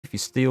if you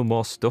steal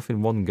more stuff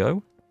in one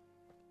go?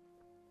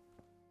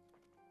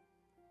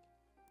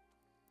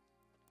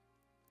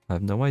 I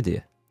have no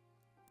idea.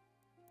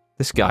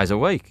 This guy's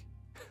awake.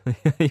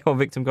 Your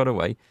victim got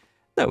away.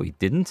 No, he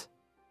didn't.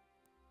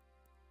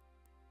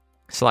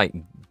 Slight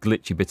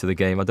glitchy bit of the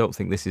game. I don't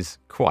think this is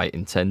quite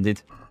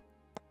intended.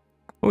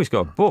 Oh, he's got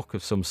a book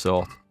of some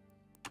sort.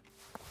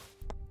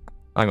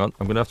 Hang on,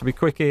 I'm going to have to be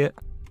quick here.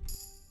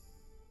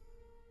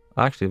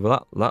 Actually,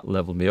 well, that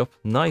leveled me up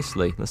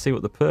nicely. Let's see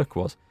what the perk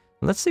was.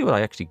 And let's see what I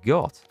actually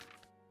got.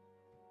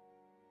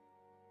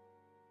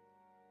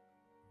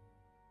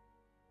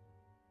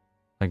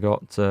 I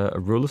got a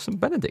Rule of St.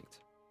 Benedict.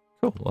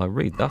 Cool, well, I'll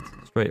read that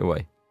straight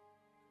away.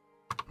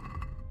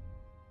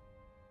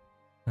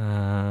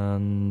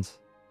 And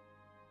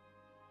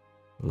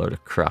a load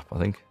of crap, I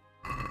think.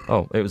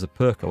 Oh, it was a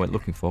perk I went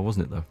looking for,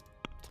 wasn't it, though?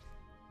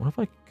 What have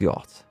I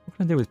got? What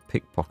can I do with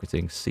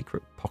pickpocketing?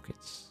 Secret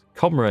pockets.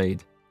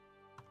 Comrade.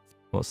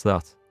 What's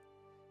that?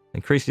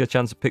 Increases your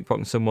chance of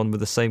pickpocketing someone with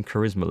the same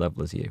charisma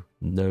level as you.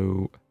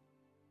 No.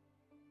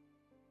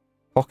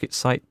 Pocket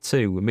Sight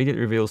 2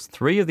 immediately reveals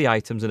 3 of the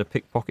items in a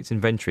pickpocket's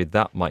inventory.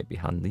 That might be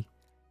handy.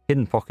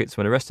 Hidden pockets.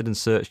 When arrested and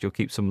searched, you'll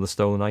keep some of the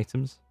stolen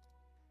items.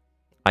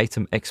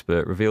 Item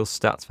Expert reveals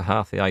stats for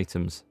half the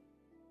items.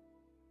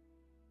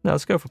 Now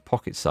let's go for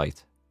Pocket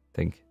Sight, I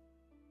think.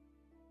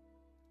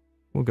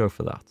 We'll go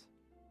for that.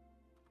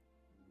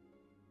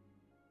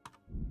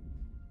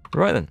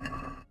 Right then.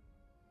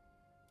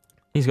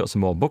 He's got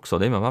some more books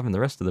on him. I'm having the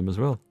rest of them as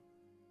well.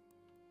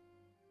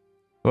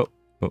 Oh,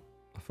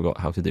 I forgot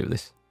how to do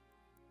this.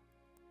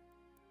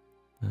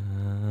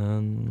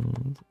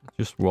 And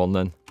just one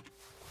then.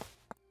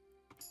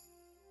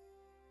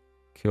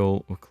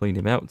 Cool, we'll clean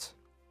him out.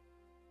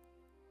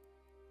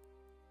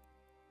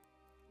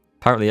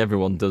 Apparently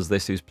everyone does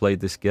this who's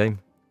played this game.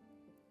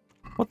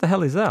 What the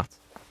hell is that?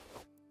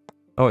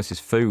 Oh, it's his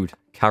food.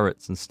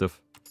 Carrots and stuff.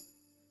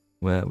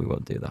 Well, we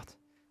won't do that.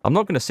 I'm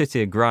not going to sit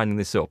here grinding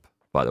this up,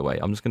 by the way.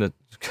 I'm just going to...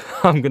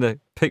 I'm going to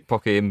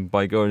pickpocket him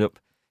by going up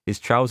his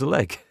trouser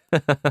leg.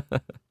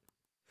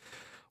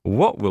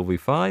 What will we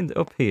find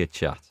up here,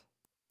 chat?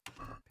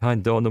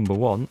 Behind door number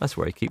 1, that's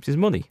where he keeps his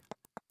money.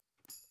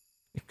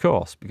 Of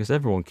course, because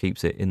everyone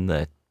keeps it in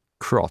their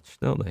crotch,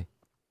 don't they?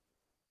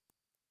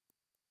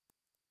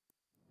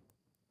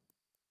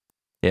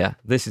 Yeah,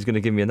 this is going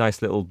to give me a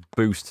nice little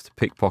boost to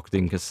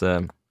pickpocketing because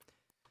I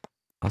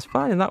was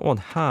finding that one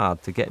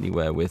hard to get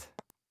anywhere with.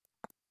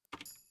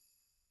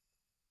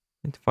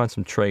 Need to find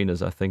some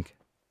trainers, I think.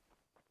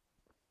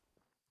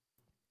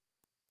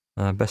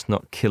 Best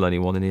not kill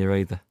anyone in here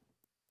either.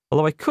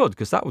 Although I could,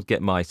 because that would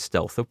get my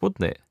stealth up,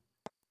 wouldn't it?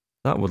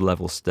 That would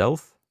level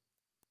stealth.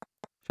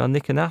 Should I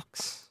nick an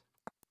axe?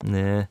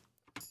 Nah.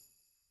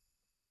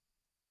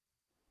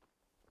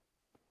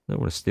 Don't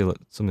want to steal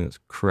something that's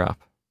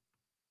crap.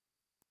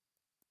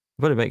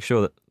 I've got to make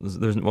sure that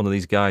there isn't one of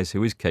these guys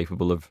who is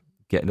capable of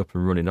getting up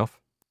and running off.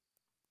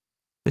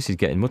 This is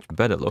getting much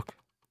better, look.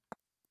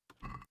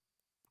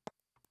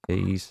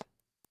 Keys.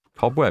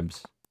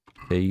 Cobwebs.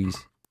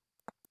 Keys.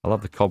 I'll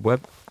have the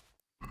cobweb.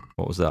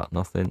 What was that?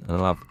 Nothing. And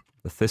I'll have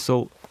the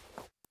thistle.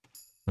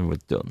 And we're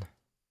done.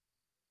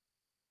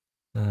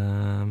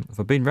 Have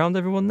I been round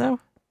everyone now?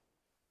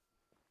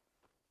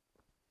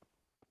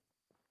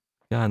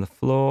 Guy on the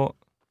floor.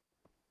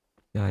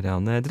 Guy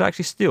down there. Did I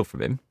actually steal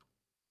from him?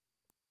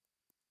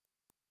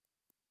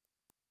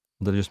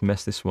 Or did I just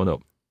mess this one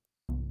up?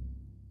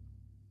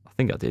 I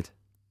think I did.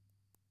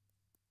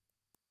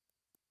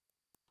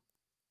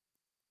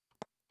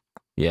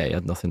 Yeah, he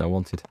had nothing I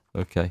wanted.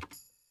 Okay.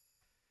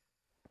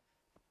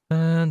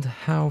 And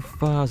how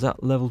far has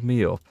that leveled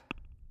me up?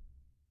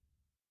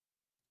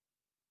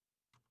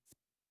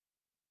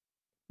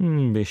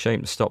 Be a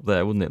shame to stop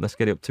there, wouldn't it? Let's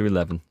get it up to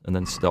 11 and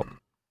then stop.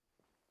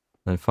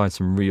 And find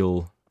some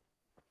real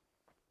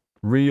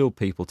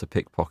people to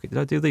pickpocket. Did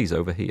I do these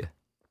over here?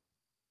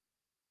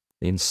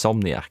 The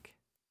Insomniac.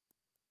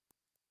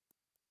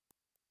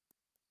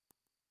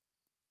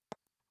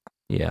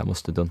 Yeah, I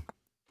must have done.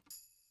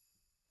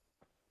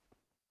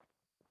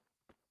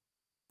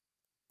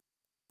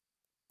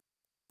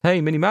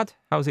 Hey, Mini-Mad,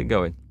 how's it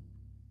going?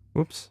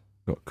 Whoops,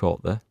 got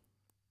caught there.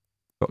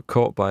 Got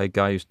caught by a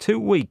guy who's too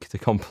weak to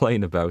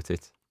complain about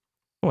it.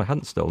 Oh, I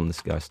hadn't stolen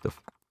this guy's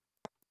stuff.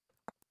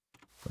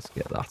 Let's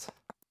get that.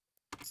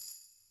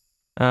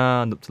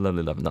 And up to level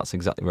 11, that's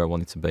exactly where I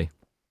wanted to be.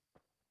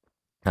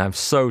 I'm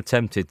so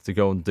tempted to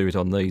go and do it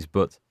on these,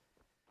 but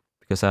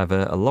because I have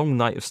a long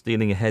night of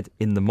stealing ahead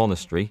in the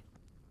monastery,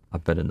 I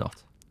better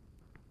not.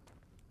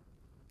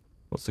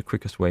 What's the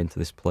quickest way into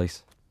this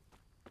place?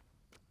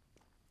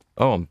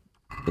 Oh, I'm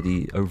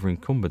bloody over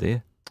encumbered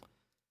here.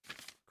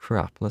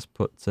 Crap, let's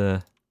put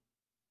some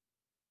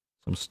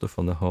stuff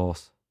on the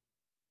horse.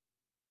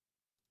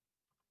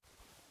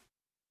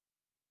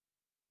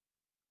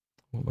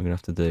 What am I going to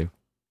have to do?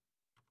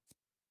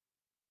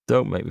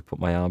 Don't make me put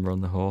my armour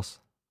on the horse.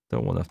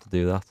 Don't want to have to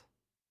do that.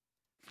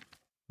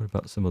 What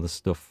about some other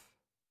stuff?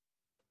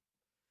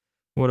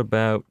 What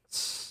about...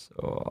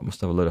 Oh, I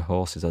must have a load of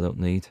horses I don't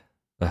need.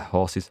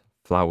 Horses.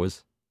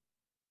 Flowers.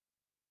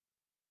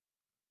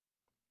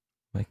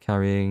 Am I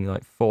carrying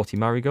like 40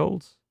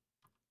 marigolds?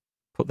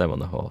 Put them on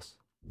the horse.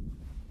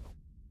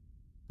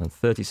 And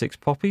 36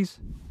 poppies.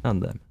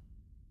 And them.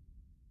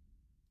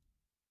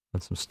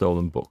 And some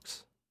stolen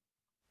books.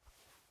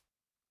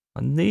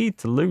 I need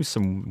to lose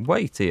some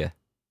weight here.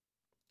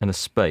 And a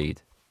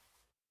spade.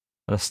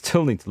 And I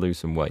still need to lose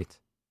some weight.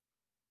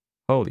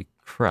 Holy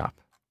crap.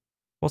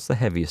 What's the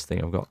heaviest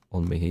thing I've got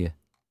on me here?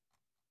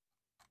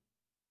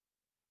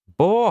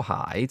 Boar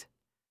hide?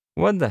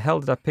 When the hell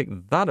did I pick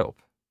that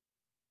up?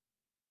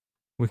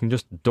 We can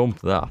just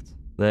dump that.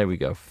 There we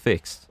go.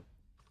 Fixed.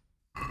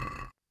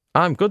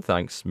 I'm good,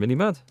 thanks,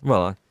 Minimad.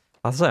 Well,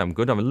 I'll say I'm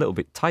good. I'm a little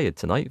bit tired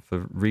tonight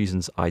for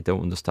reasons I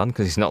don't understand,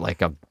 because it's not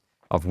like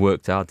I've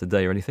worked hard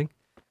today or anything.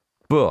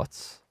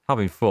 But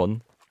having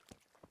fun.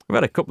 We've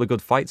had a couple of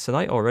good fights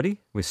tonight already.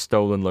 We've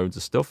stolen loads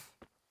of stuff.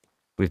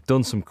 We've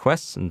done some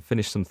quests and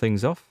finished some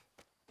things off.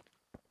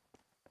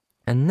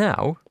 And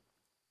now...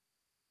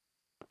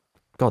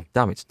 God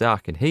damn, it's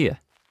dark in here.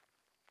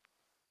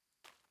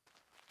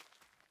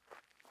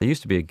 There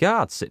used to be a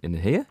guard sitting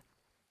in here.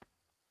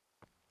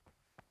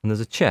 And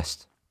there's a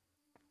chest.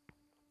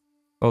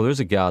 Oh, there's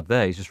a guard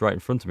there. He's just right in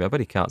front of me. I bet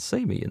he can't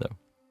see me, you know.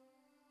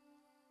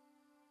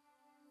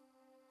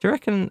 Do you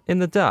reckon in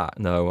the dark?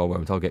 No, I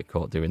won't. I'll get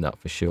caught doing that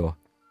for sure.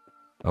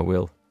 I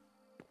will.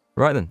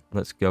 Right then,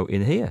 let's go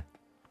in here.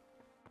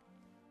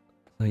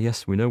 So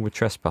yes, we know we're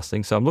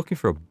trespassing. So I'm looking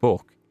for a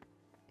book.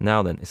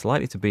 Now then, it's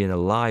likely to be in a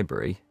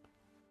library.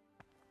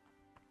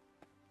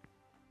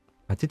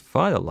 I did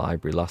find a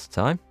library last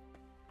time.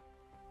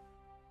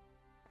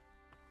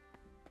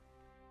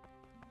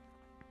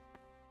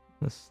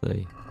 Let's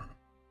see.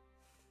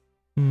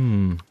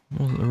 Wasn't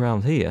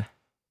around here.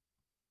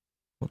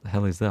 What the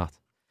hell is that?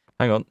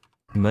 Hang on.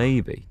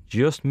 Maybe,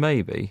 just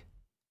maybe,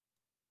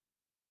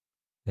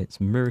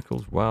 it's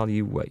miracles while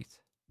you wait.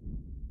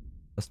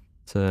 Let's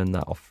turn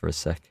that off for a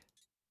sec.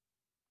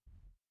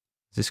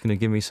 Is this going to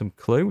give me some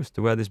clue as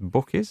to where this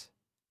book is?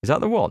 Is that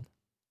the one?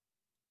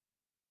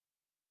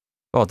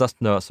 Oh, that's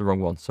the wrong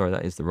one. Sorry,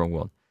 that is the wrong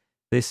one.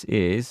 This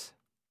is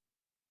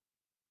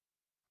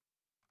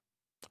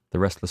The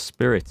Restless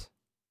Spirit.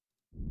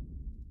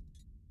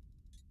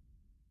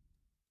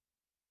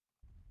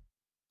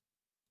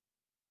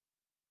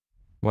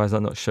 Why is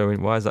that not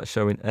showing? Why is that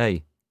showing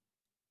A?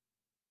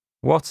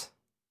 What?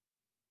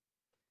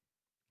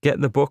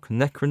 Get the book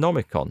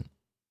Necronomicon.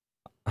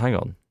 Hang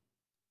on.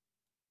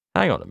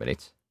 Hang on a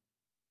minute.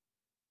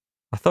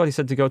 I thought he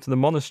said to go to the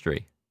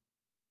monastery.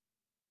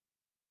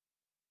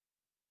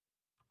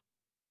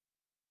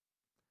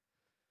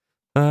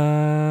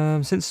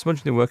 Since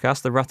smudging didn't work, I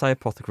asked the Rat-Eye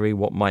Apothecary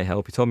what might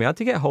help. He told me I had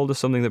to get hold of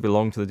something that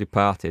belonged to the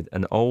departed,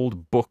 an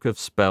old book of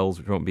spells,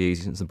 which won't be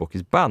easy since the book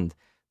is banned.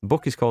 The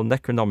book is called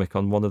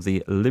Necronomicon, one of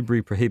the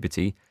Libri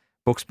Prohibiti,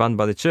 books banned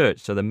by the church,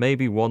 so there may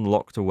be one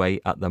locked away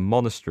at the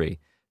monastery.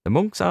 The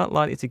monks aren't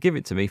likely to give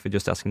it to me for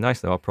just asking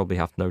nicely, though I'll probably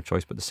have no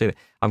choice but to see it.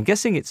 I'm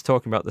guessing it's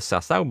talking about the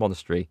Sasau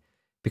monastery,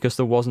 because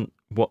there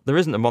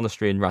isn't a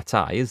monastery in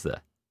Rat-Eye, is there?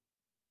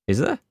 Is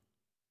there?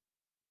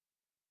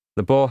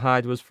 The boar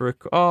hide was for a...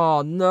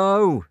 Oh,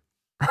 no!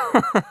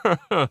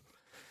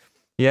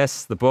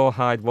 Yes, the boar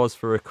hide was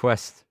for a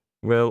quest.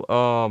 Will,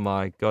 oh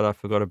my god, I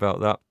forgot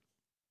about that.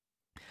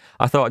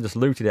 I thought I just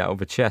looted it out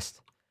of a chest.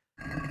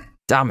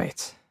 Damn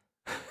it.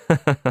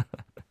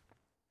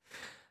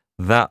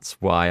 That's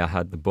why I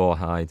had the boar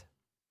hide.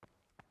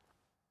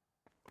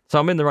 So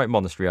I'm in the right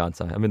monastery,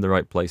 aren't I? I'm in the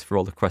right place for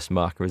all the quest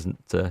marker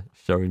isn't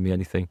showing me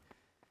anything.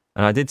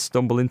 And I did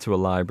stumble into a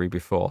library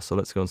before, so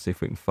let's go and see if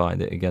we can find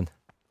it again.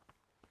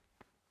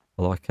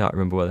 Although I can't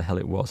remember where the hell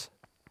it was.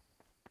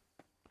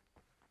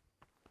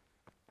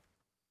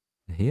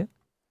 Here?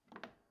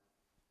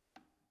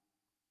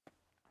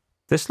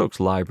 This looks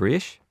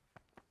library-ish.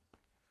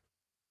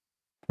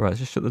 Right, let's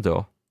just shut the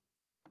door.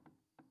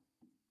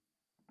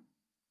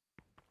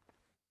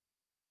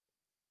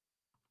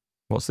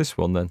 What's this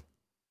one then?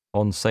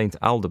 On Saint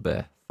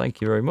Aldebert.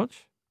 Thank you very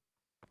much.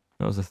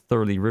 That was a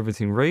thoroughly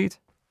riveting read.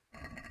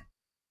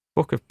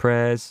 Book of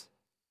Prayers.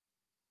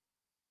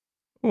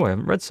 Oh, I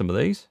haven't read some of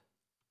these.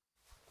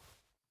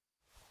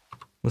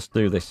 Let's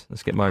do this.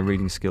 Let's get my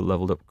reading skill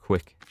leveled up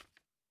quick.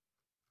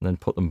 And then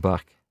put them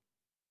back.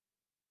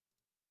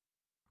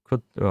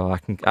 I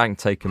can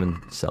take them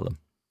and sell them.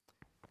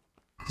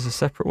 Is this a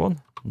separate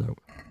one? No.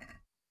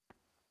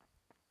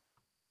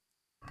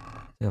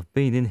 See, I've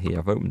been in here.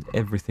 I've opened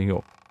everything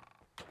up.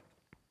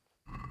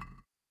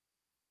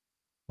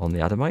 On the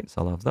Adamites,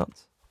 I'll have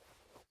that.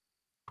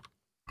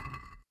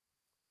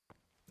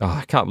 Oh,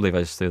 I can't believe I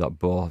just threw that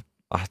boar.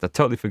 I'd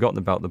totally forgotten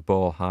about the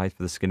boar hide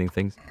for the skinning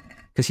things.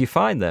 Because you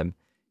find them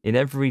in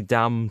every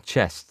damn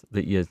chest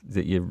that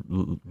you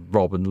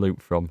rob and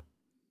loot from.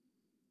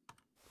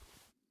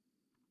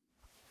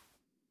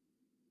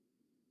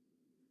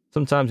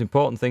 Sometimes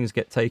important things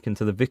get taken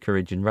to the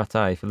vicarage in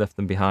Rat-Eye if you left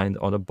them behind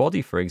on a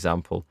body, for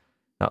example.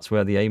 That's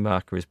where the A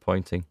marker is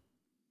pointing.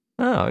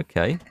 Oh,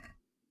 okay.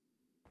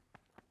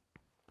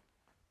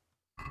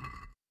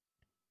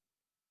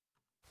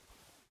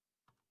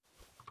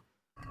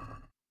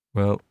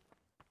 Well,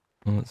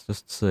 let's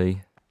just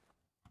see.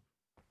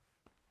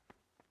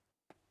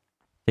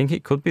 think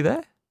it could be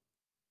there.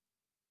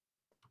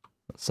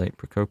 That's St.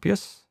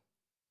 Procopius.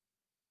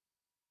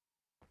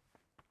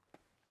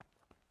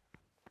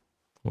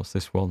 What's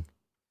this one?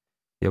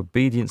 The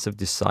Obedience of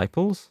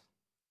Disciples.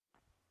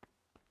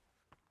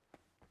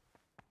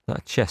 Is that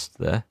a chest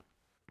there?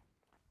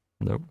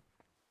 Nope.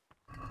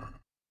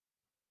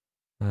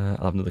 I'll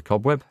have another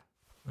cobweb.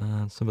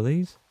 And some of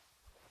these.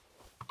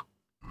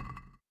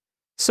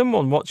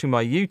 Someone watching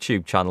my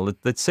YouTube channel,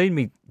 they'd seen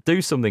me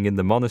do something in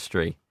the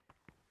monastery.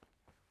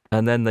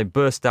 And then they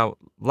burst out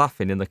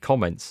laughing in the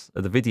comments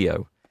of the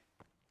video.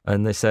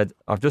 And they said,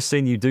 I've just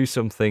seen you do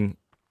something,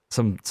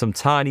 some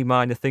tiny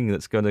minor thing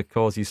that's going to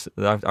cause you,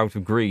 out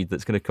of greed,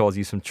 that's going to cause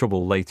you some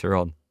trouble later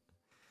on.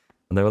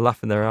 And they were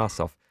laughing their ass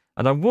off.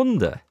 And I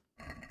wonder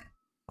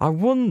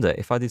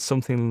if I did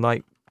something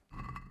like,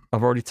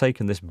 I've already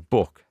taken this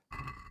book.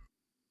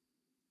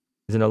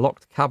 It's in a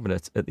locked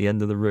cabinet at the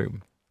end of the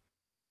room.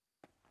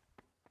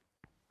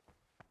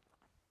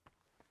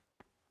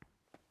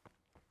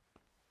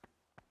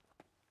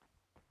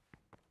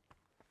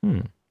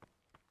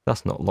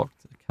 That's not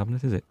locked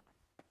cabinet, is it?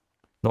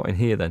 Not in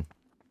here, then.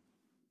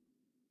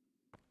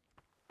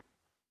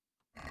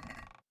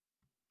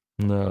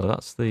 No,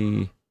 that's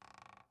the...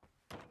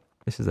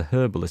 This is the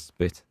herbalist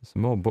bit. There's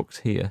some more books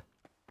here.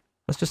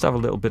 Let's just have a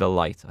little bit of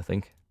light, I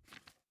think.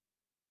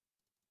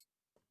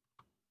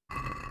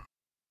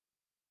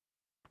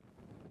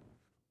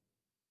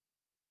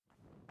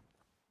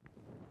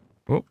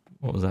 Oh,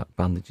 what was that?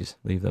 Bandages.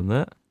 Leave them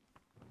there.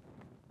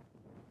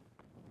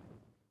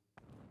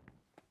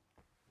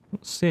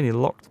 Don't see any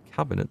locked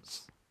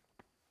cabinets.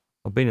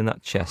 I've been in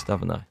that chest,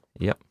 haven't I?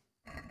 Yep.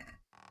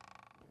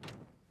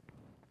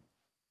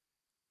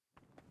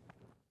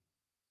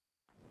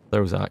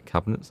 Those aren't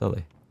cabinets, are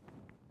they?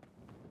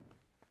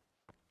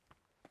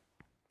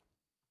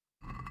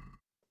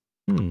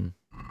 The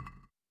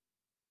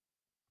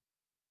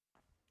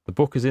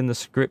book is in the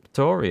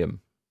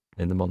scriptorium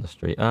in the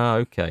monastery. Ah,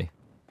 okay.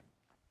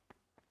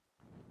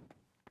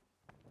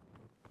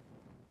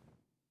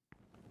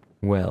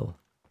 Well,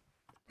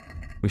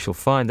 we shall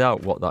find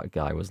out what that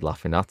guy was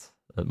laughing at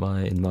in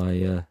my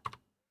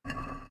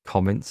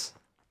comments.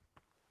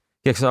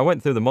 Yeah, because I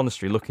went through the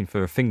monastery looking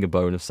for a finger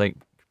bone of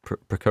St.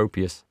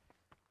 Procopius,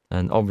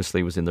 and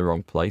obviously was in the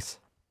wrong place.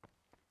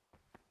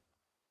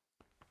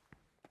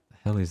 The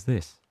hell is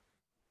this?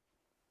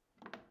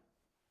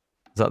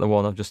 Is that the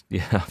one I've just...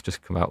 Yeah, I've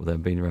just come out with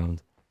them, been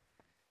around.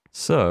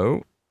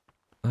 So,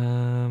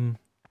 could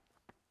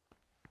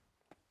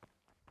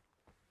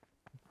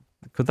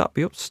that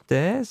be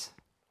upstairs?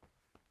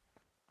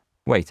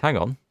 Wait, hang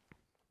on.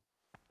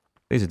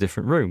 These are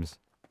different rooms.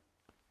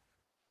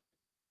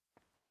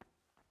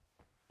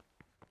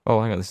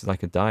 Oh, hang on, this is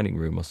like a dining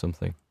room or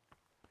something.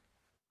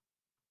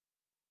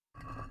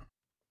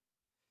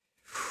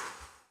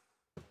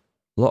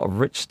 A lot of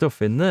rich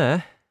stuff in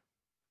there.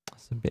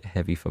 That's a bit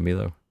heavy for me,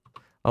 though.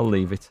 I'll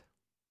leave it.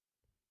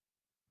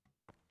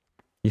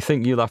 You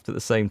think you laughed at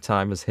the same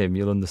time as him,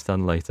 you'll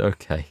understand later.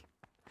 Okay.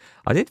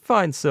 I did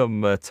find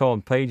some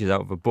torn pages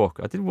out of a book.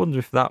 I did wonder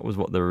if that was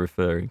what they were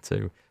referring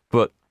to.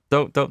 But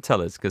don't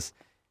tell us, because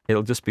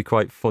it'll just be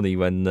quite funny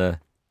when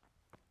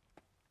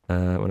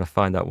I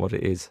find out what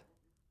it is.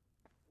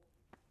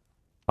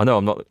 I know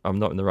I'm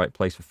not in the right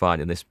place for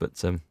finding this, but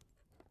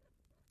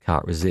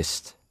can't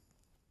resist.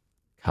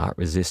 Can't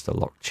resist a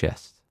locked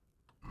chest.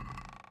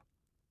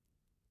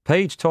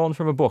 Page torn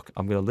from a book.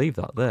 I'm going to leave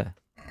that there.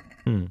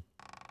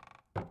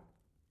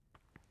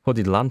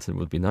 Hooded lantern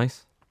would be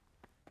nice.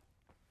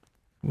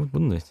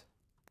 Wouldn't it?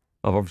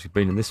 I've obviously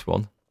been in this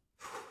one.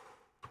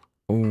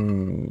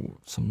 Oh,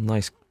 some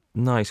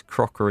nice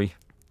crockery.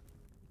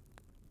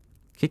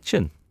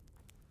 Kitchen.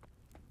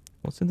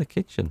 What's in the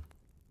kitchen?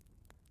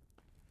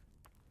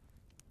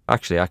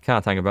 Actually, I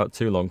can't hang about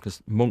too long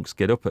because monks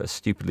get up at a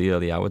stupidly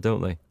early hour,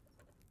 don't they?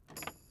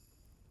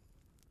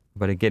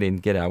 Better get in,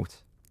 get out.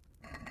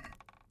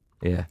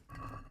 Yeah.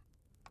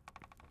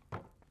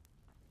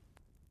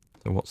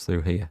 So what's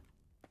through here?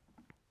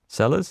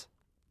 Cellars?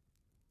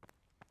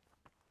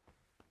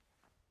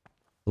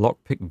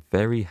 Lockpick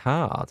very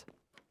hard.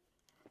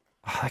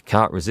 I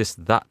can't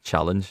resist that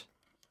challenge.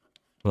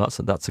 Well,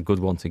 that's a good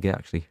one to get,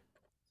 actually.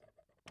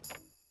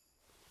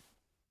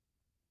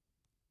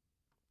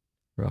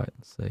 Right,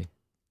 let's see.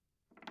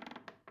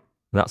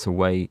 That's a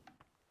way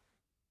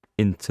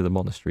into the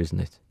monastery, isn't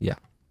it? Yeah.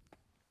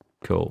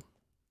 Cool.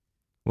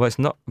 Well, it's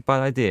not a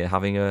bad idea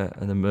having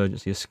an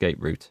emergency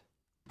escape route.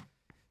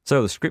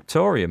 So, the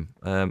scriptorium.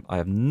 I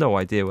have no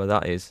idea where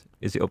that is.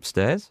 Is it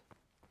upstairs?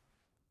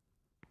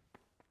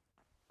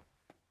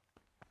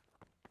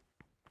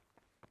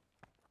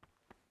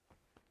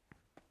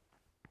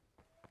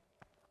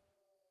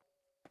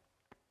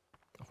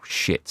 Oh,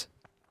 shit.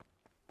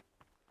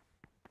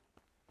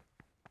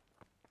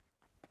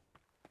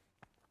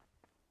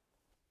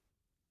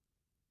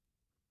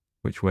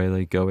 Which way are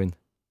they going?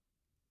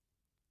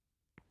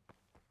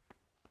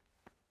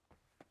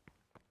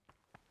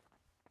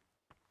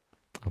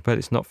 I bet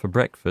it's not for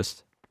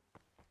breakfast.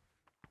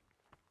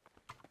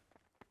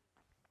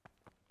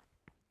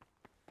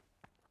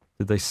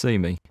 Did they see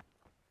me?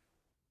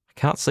 I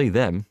can't see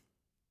them.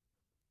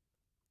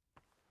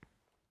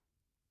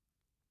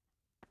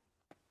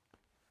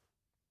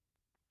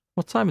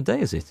 What time of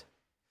day is it?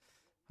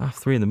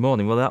 3:30 in the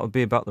morning. Well, that would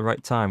be about the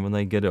right time when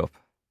they get up.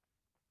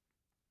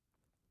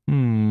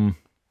 We've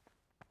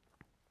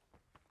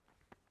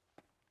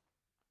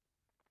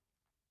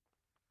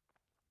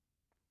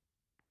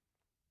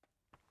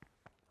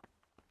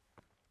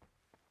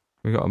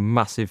got a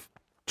massive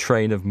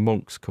train of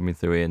monks coming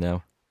through here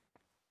now.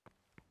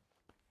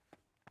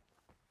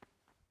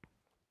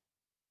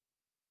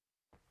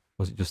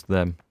 Was it just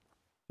them?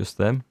 Just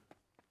them?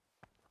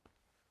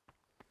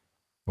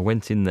 I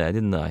went in there,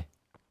 didn't I?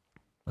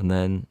 And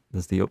then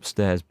there's the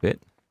upstairs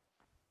bit.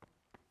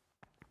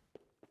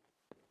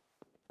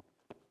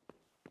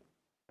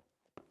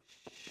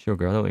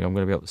 Sugar, I don't think I'm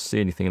going to be able to see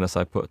anything unless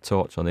I put a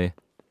torch on here.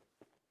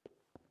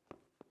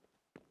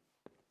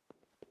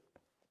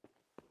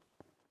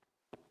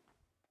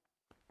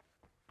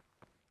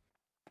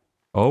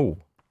 Oh.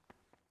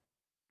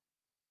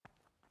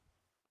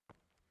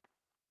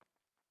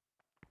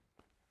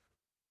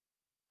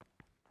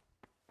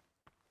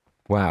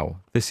 Wow,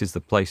 this is the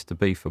place to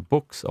be for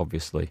books,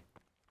 obviously.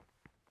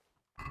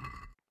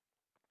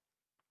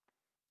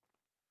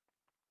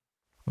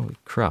 Holy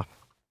crap.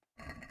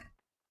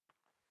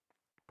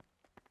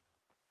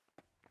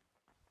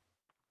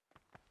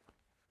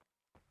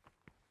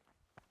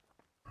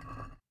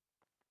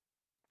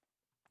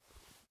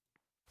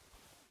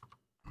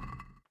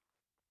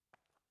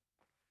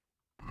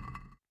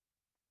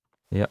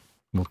 Yep,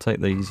 we'll take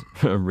these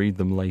and read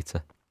them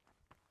later.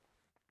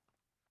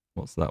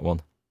 What's that one?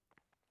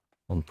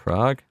 On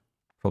Prague.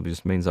 Probably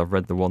just means I've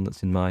read the one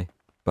that's in my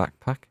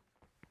backpack.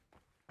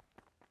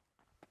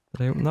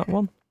 Did I open that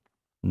one?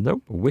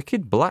 Nope.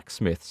 Wicked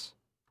Blacksmiths.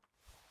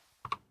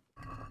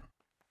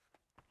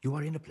 You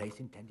are in a place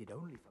intended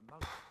only for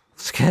monks.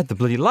 Scared the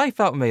bloody life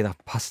out of me, that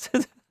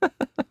bastard.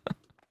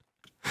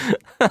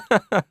 I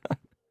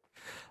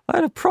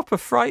had a proper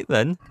fright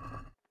then.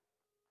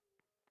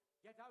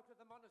 Get out of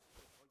the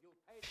monastery or you'll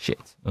pay.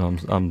 Shit.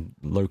 I'm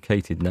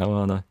located now,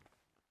 aren't I?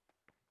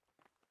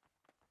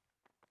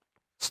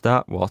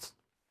 Start what?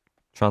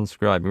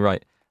 Transcribing.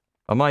 Right.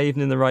 Am I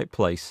even in the right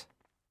place?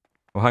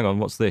 Oh, hang on.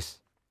 What's this?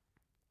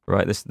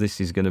 Right, this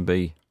is going to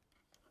be...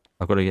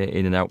 I've got to get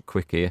in and out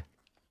quick here.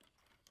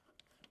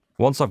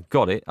 Once I've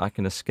got it, I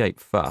can escape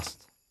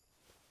fast.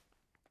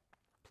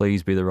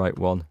 Please be the right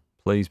one.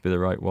 Please be the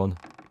right one.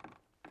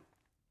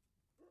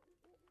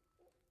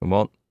 Come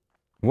on.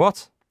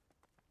 What?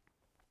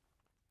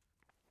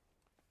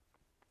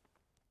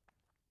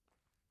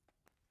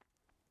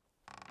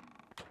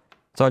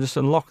 So I just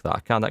unlock that. I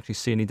can't actually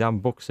see any damn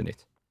books in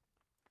it.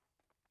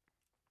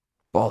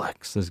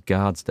 Bollocks, there's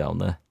guards down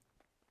there.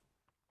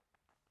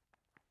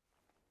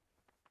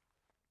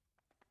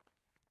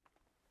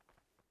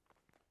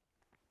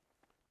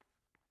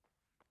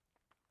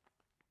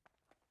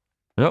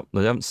 Nope,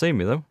 they haven't seen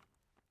me though.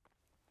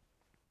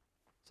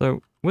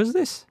 So, where's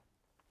this?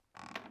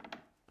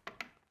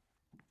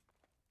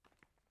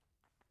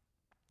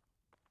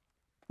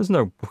 There's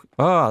no book.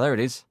 Ah, there it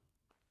is.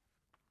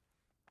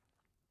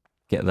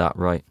 Get that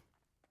right.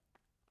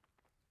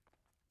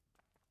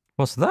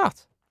 What's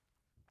that?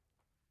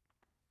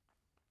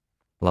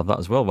 I'll have that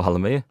as well while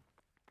I'm here.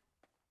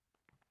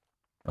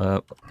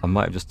 I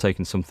might have just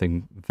taken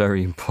something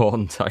very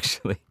important,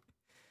 actually.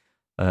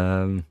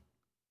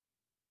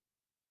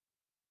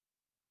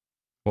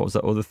 What was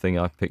that other thing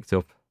I picked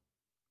up?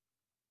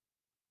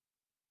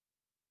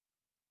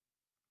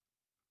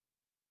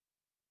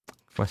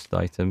 Quest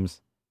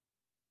items.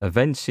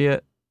 Aventia.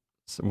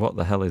 What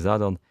the hell is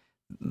that on?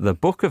 The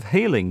Book of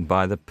Healing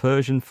by the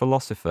Persian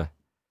philosopher.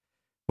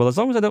 Well, as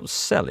long as I don't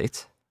sell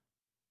it.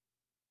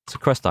 It's a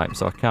quest item,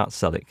 so I can't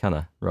sell it, can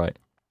I? Right.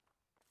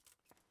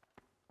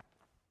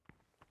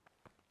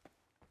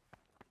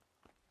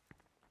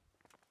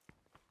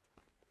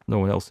 No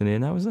one else in here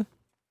now, is there?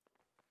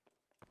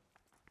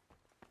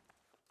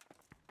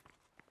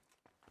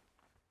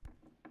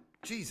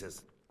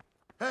 Jesus.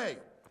 Hey.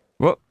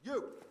 What?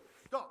 You.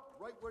 Stop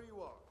right where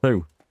you are.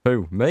 Who?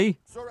 Who? Me?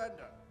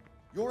 Surrender.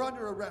 You're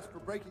under arrest for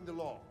breaking the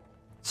law.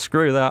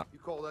 Screw that. You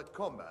call that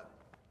combat?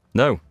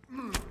 No.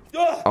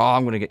 Oh,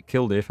 I'm going to get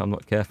killed here if I'm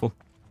not careful.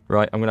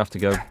 Right, I'm going to have to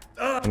go.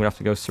 I'm going to have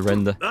to go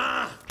surrender.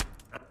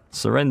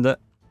 Surrender.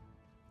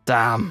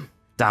 Damn.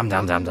 Damn.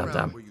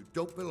 Where you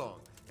don't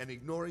belong and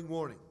ignoring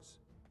warnings.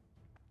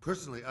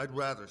 Personally, I'd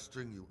rather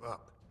string you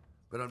up.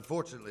 But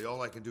unfortunately,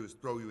 all I can do is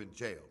throw you in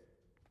jail.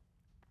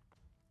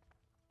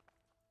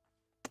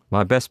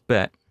 My best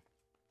bet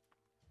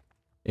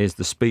is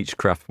the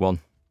speechcraft one.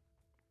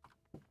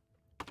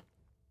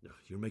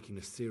 You're making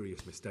a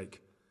serious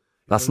mistake.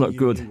 That's not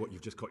good. What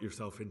you've just got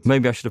yourself into.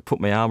 Maybe I should have put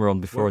my armor on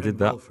before I did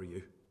that. Well for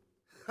you.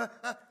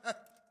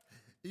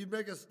 You'd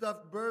make a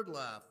stuffed bird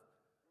laugh.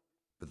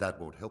 But that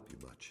won't help you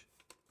much.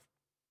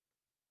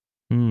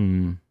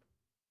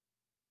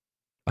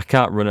 I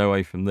can't run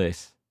away from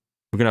this.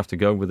 We're going to have to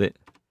go with it.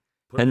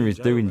 Henry's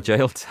doing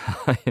jail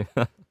time.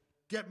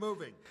 Get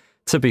moving.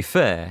 To be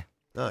fair,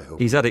 I hope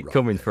He's you're had it right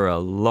coming there. for a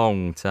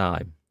long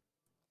time.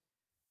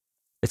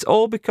 It's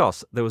all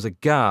because there was a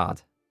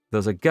guard. There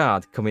was a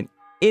guard coming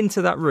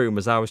into that room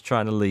as I was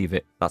trying to leave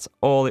it. That's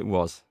all it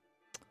was.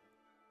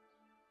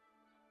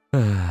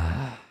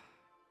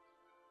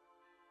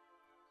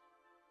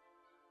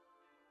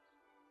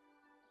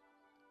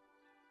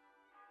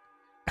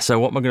 So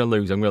what am I going to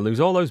lose? I'm going to lose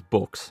all those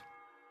books.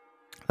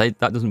 That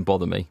doesn't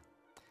bother me.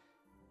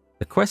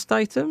 The quest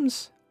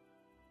items?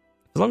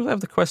 As long as I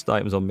have the quest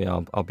items on me,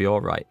 I'll be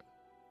all right.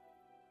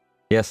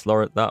 Yes,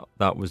 Laura,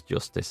 that was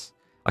justice.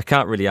 I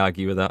can't really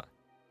argue with that.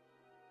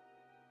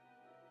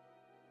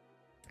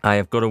 I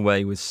have got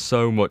away with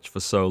so much for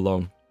so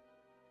long.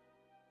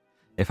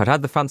 If I'd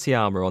had the fancy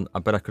armour on, I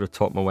bet I could have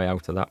talked my way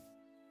out of that.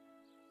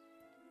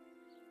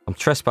 I'm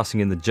trespassing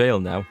in the jail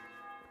now.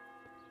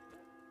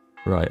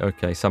 Right,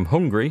 okay, so I'm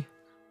hungry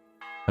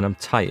and I'm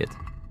tired,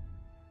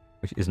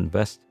 which isn't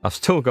best. I've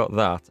still got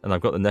that, and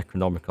I've got the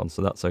Necronomicon,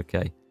 so that's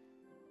okay.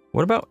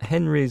 What about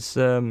Henry's...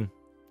 Oh,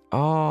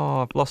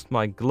 I've lost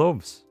my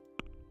gloves.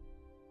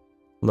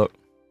 Look.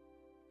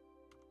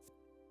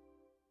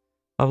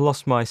 I've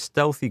lost my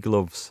stealthy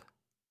gloves.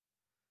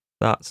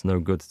 That's no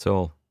good at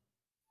all.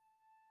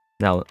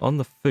 Now, on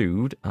the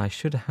food, I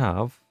should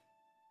have...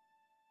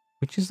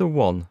 Which is the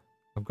one?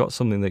 I've got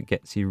something that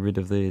gets you rid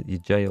of your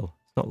jail.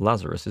 It's not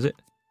Lazarus, is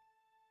it?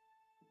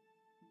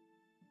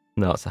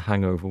 No, it's a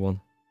hangover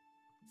one.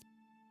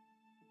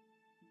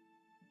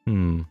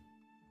 I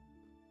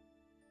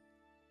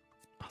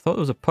thought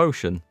there was a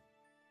potion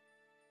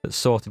that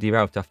sorted you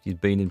out after you'd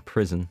been in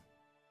prison.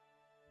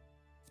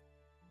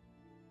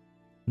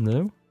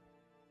 No?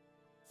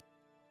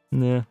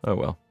 No. Oh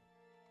well.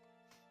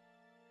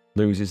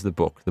 Loses the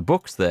book. The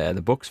book's there.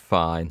 The book's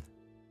fine.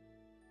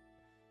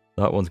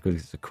 That one's good.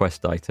 It's a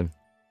quest item.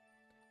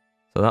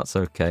 So that's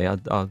okay.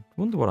 I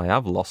wonder what I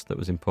have lost that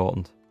was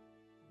important.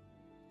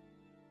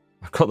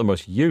 I've got the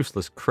most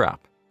useless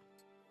crap.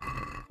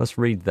 Let's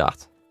read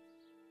that.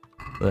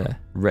 There.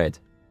 Red.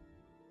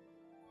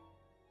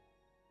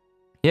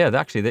 Yeah,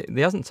 actually,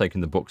 they hasn't taken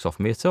the books off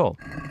me at all.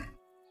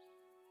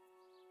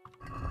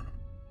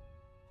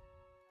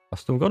 I've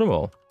still got them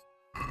all.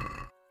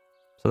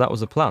 So that was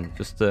the plan.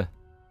 Just to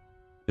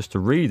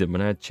read them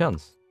when I had a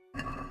chance.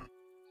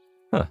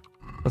 Huh.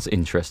 That's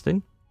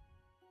interesting.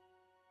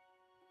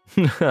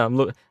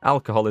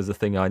 Alcohol is the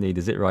thing I need,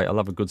 is it right? I'll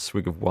have a good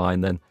swig of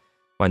wine then.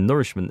 My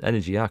nourishment and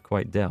energy are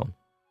quite down.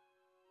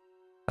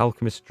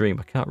 Alchemist's Dream.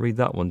 I can't read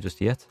that one just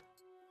yet.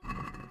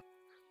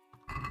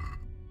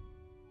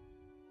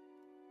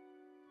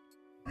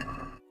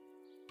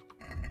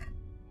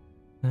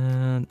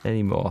 And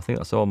any more. I think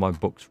that's all my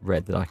books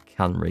read that I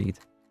can read.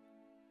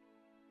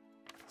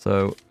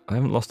 So, I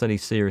haven't lost any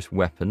serious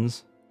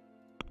weapons.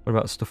 What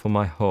about stuff on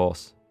my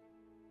horse?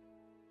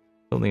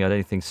 Don't think I had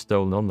anything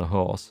stolen on the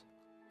horse.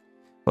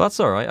 Well, that's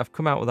alright. I've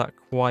come out with that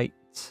quite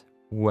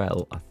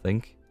well, I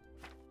think.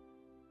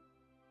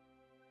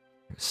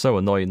 It's so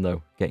annoying,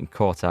 though, getting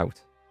caught out.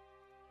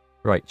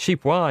 Right,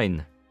 cheap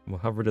wine. We'll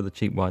have rid of the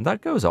cheap wine.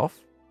 That goes off.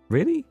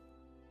 Really?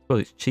 Well,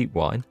 it's cheap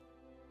wine.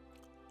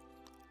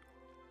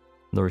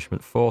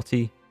 Nourishment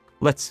 40.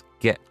 Let's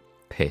get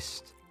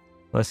pissed.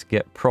 Let's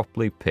get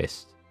properly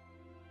pissed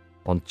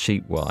on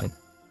cheap wine.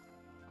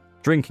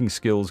 Drinking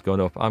skills gone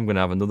up. I'm going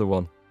to have another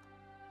one.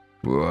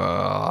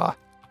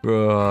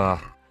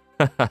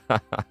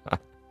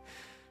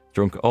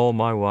 Drunk all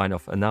my wine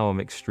off, and now I'm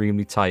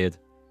extremely tired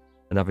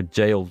and have a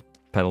jail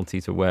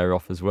penalty to wear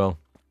off as well.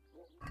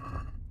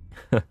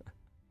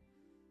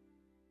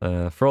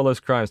 For all those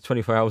crimes,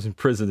 24 hours in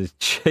prison is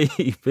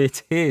cheap.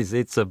 It is.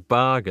 It's a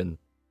bargain.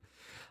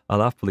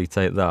 I'll happily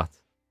take that.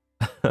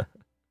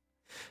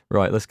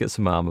 Right, let's get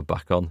some armor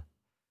back on.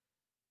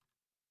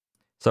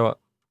 So,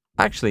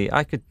 actually,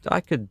 I could...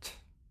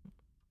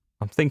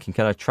 I'm thinking,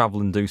 can I travel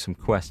and do some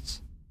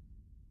quests?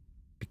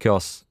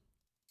 Because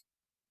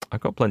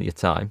I've got plenty of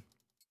time.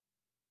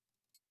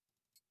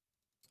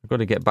 I've got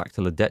to get back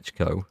to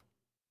Ledechko.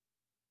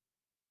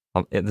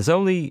 It's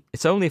only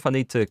if I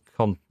need to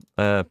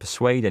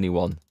persuade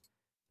anyone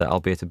that I'll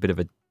be at a bit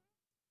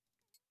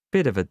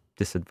of a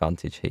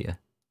disadvantage here.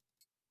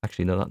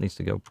 Actually, no, that needs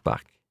to go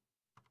back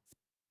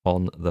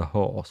on the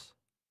horse.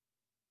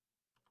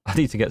 I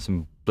need to get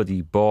some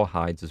bloody boar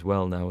hides as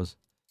well now, as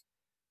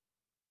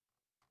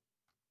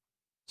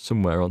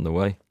somewhere on the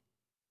way.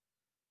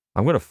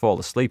 I'm going to fall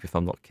asleep if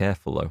I'm not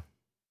careful, though.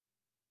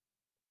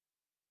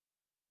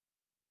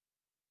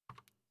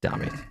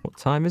 Damn it. What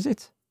time is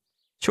it?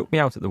 Chuck me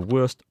out at the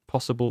worst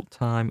possible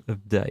time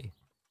of day.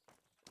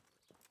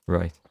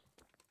 Right.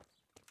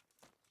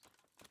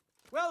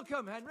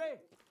 Welcome, Henry.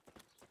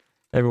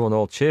 Everyone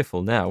all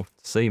cheerful now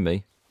to see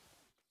me.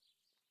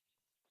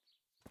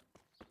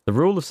 The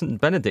Rule of St.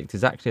 Benedict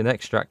is actually an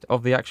extract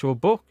of the actual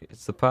book.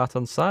 It's the part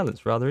on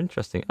silence. Rather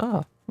interesting.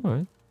 Ah,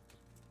 alright.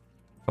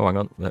 Oh, hang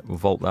on. We'll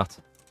vault that.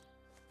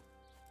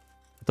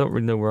 I don't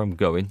really know where I'm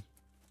going,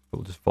 but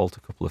we'll just vault a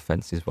couple of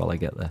fences while I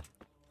get there.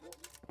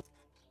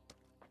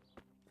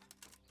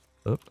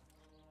 Up.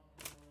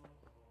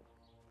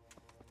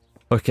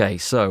 Okay,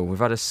 so we've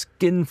had a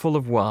skin full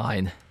of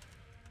wine.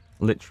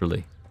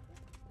 Literally.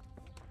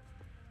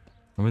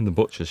 I'm in the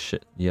butcher's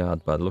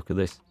yard by the look of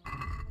this.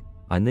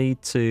 I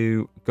need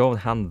to go and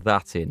hand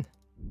that in.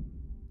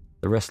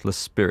 The Restless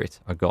Spirit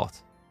I got.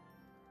 So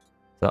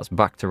that's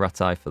back to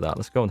Ratai for that.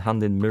 Let's go and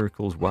hand in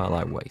miracles while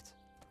I wait.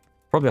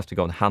 Probably have to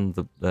go and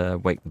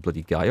wake the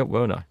bloody guy up,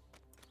 won't I?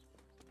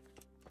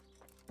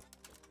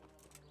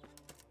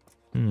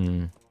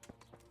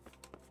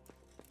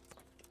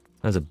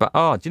 There's a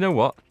oh, do you know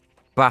what?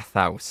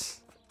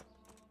 Bathhouse.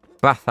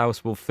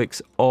 Bathhouse will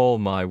fix all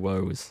my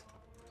woes.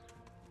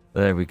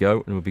 There we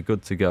go, and we'll be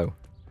good to go.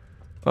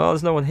 Oh,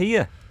 there's no one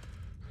here.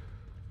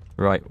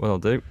 Right, what I'll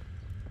do.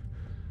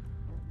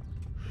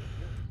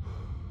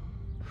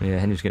 Yeah,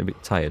 Henry's getting a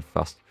bit tired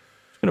fast.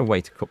 Just going to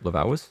wait a couple of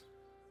hours.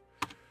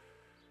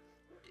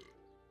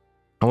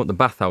 I want the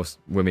bathhouse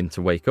women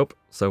to wake up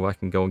so I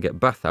can go and get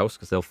bathhouse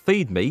because they'll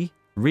feed me,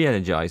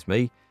 re-energise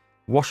me,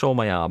 wash all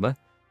my armour,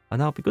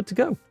 and I'll be good to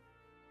go.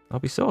 I'll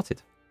be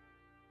sorted.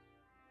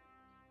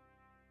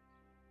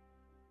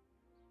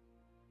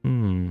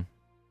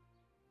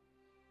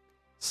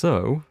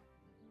 So,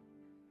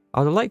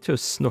 I would like to have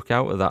snuck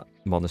out of that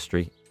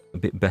monastery a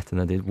bit better than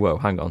I did. Whoa,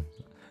 hang on.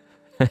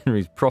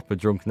 Henry's proper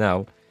drunk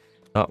now.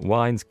 That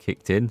wine's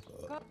kicked in.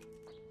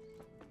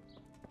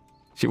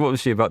 What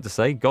was she about to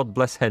say? God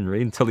bless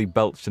Henry until he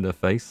belched in her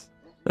face.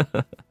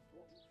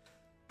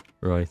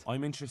 Right.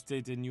 I'm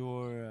interested in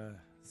your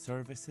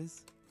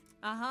services.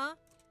 Uh-huh.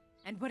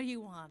 And what do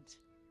you want?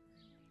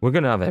 We're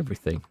going to have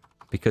everything.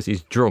 Because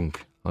he's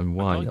drunk. And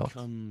why I'd not?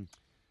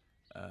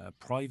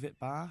 Private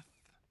bath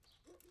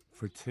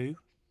for 2.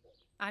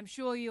 I'm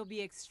sure you'll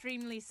be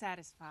extremely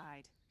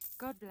satisfied.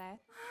 God bless.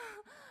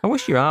 I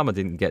wish your armour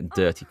didn't get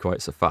dirty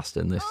quite so fast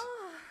in this.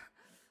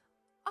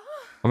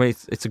 I mean,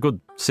 it's a good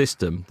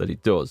system that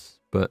it does,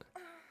 but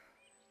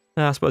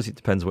I suppose it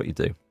depends what you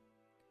do.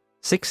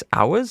 6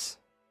 hours?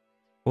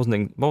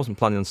 Wasn't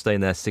planning on staying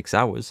there 6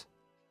 hours.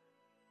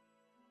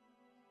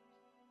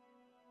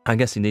 I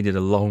guess he needed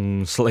a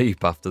long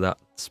sleep after that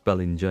spell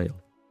in jail.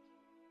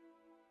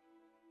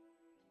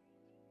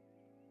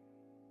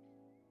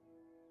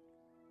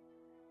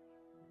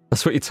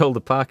 That's what you told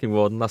the parking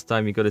warden last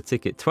time you got a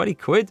ticket. 20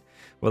 quid?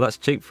 Well, that's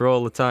cheap for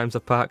all the times I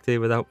parked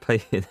here without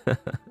paying.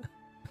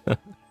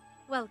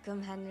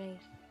 Welcome, Henry.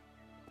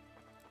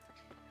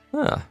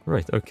 Ah,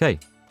 right, okay.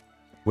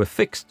 We're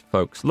fixed,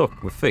 folks.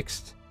 Look, we're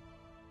fixed.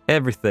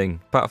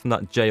 Everything, apart from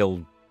that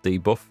jail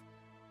debuff.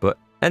 But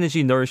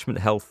energy, nourishment,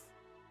 health,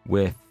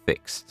 we're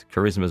fixed.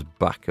 Charisma's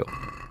back up.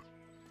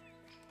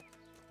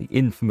 The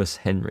infamous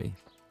Henry.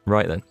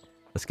 Right then,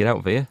 let's get out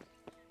of here.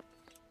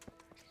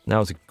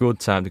 Now's a good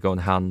time to go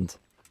and hand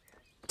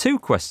 2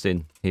 quests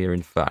in here,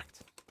 in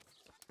fact.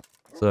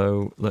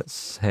 So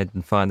let's head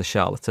and find the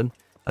charlatan.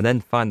 And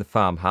then find the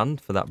farmhand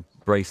for that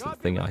bracelet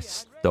thing I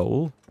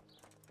stole.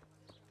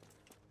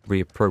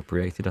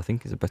 Reappropriated, I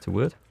think, is a better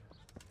word.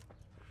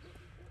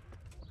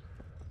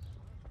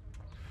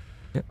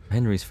 Yep,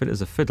 Henry's fit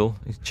as a fiddle.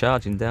 He's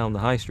charging down the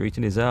high street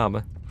in his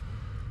armour.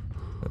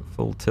 At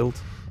full tilt.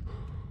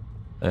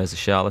 There's a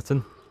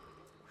charlatan.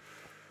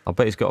 I'll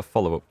bet he's got a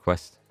follow-up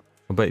quest.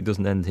 I bet it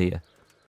doesn't end here.